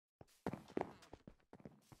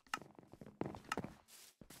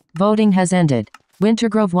Voting has ended.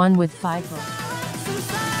 Wintergrove won with 5 votes.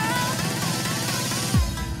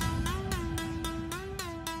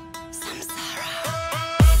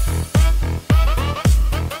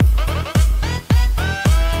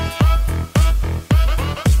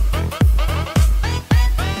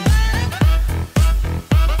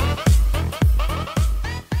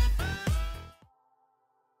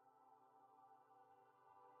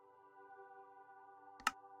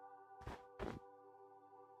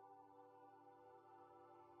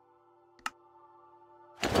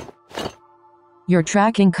 Your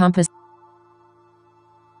tracking compass.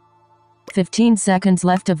 15 seconds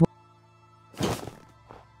left of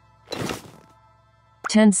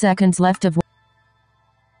 10 seconds left of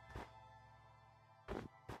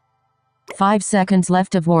 5 seconds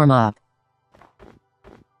left of warm-up.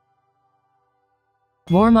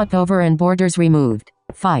 Warm-up over and borders removed.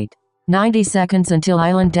 Fight. 90 seconds until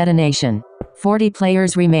island detonation. 40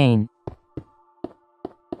 players remain.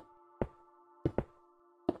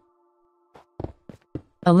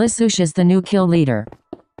 Alisush is the new kill leader.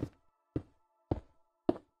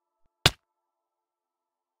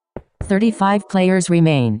 35 players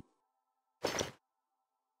remain.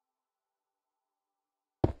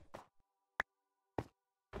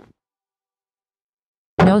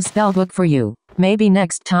 No spellbook for you. Maybe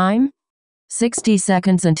next time? 60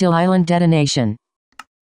 seconds until island detonation.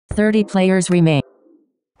 30 players remain.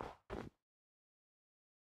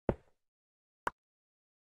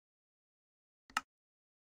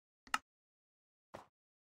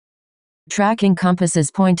 Tracking compass is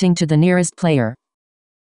pointing to the nearest player.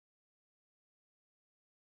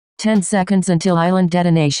 10 seconds until island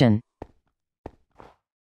detonation.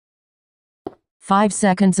 5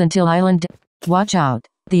 seconds until island Watch out.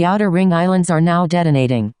 The outer ring islands are now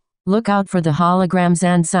detonating. Look out for the holograms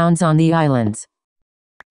and sounds on the islands.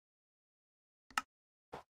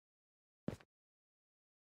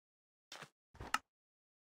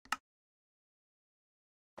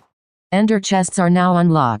 Ender chests are now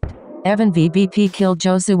unlocked. Evan VBP killed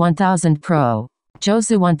Josu 1000 Pro.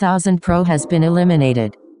 Josu 1000 Pro has been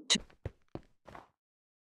eliminated.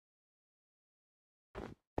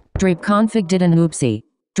 Drape config did an oopsie.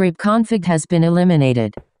 Drape config has been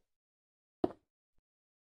eliminated.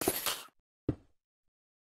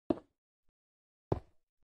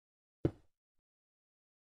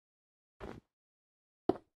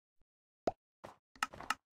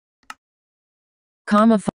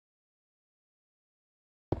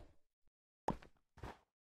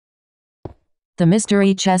 The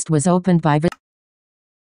mystery chest was opened by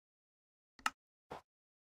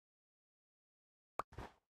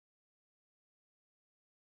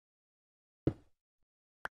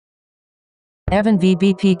Evan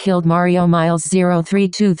VBP killed Mario Miles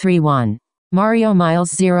 03231. Mario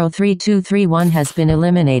Miles 03231 has been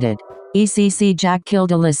eliminated. ECC Jack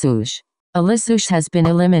killed Alisush. Alisush has been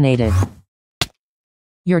eliminated.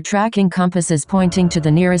 Your tracking compass is pointing to the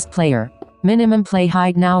nearest player. Minimum play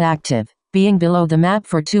height now active. Being below the map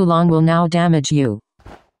for too long will now damage you.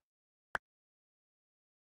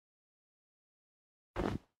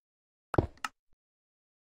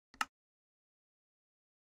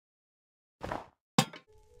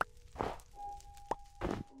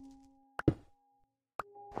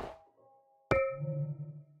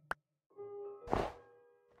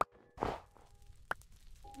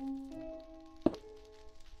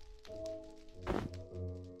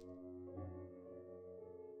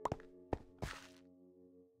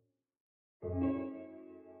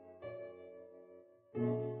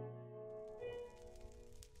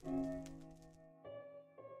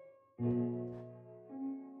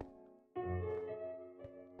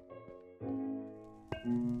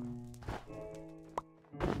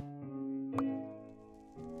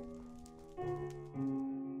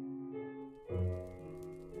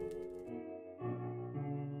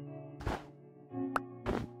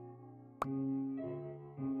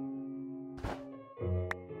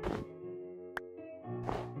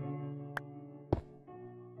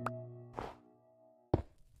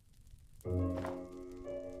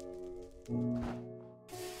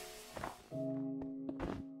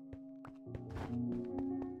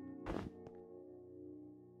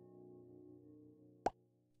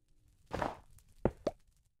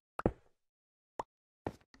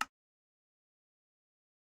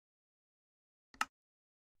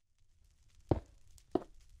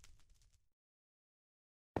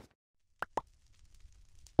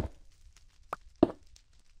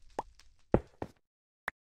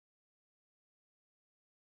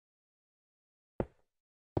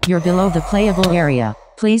 You're below the playable area.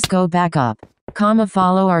 Please go back up.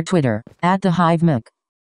 Follow our Twitter, @TheHiveMook.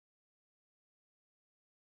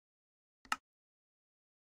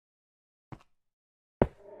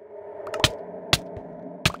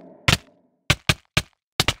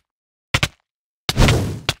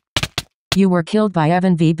 You were killed by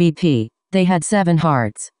Evan VBP. They had 7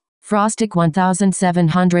 hearts. Frostic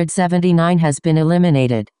 1779 has been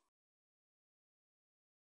eliminated.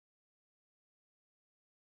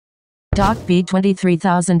 Doc B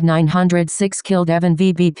 23906 killed Evan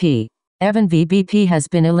VBP. Evan VBP has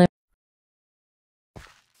been eliminated.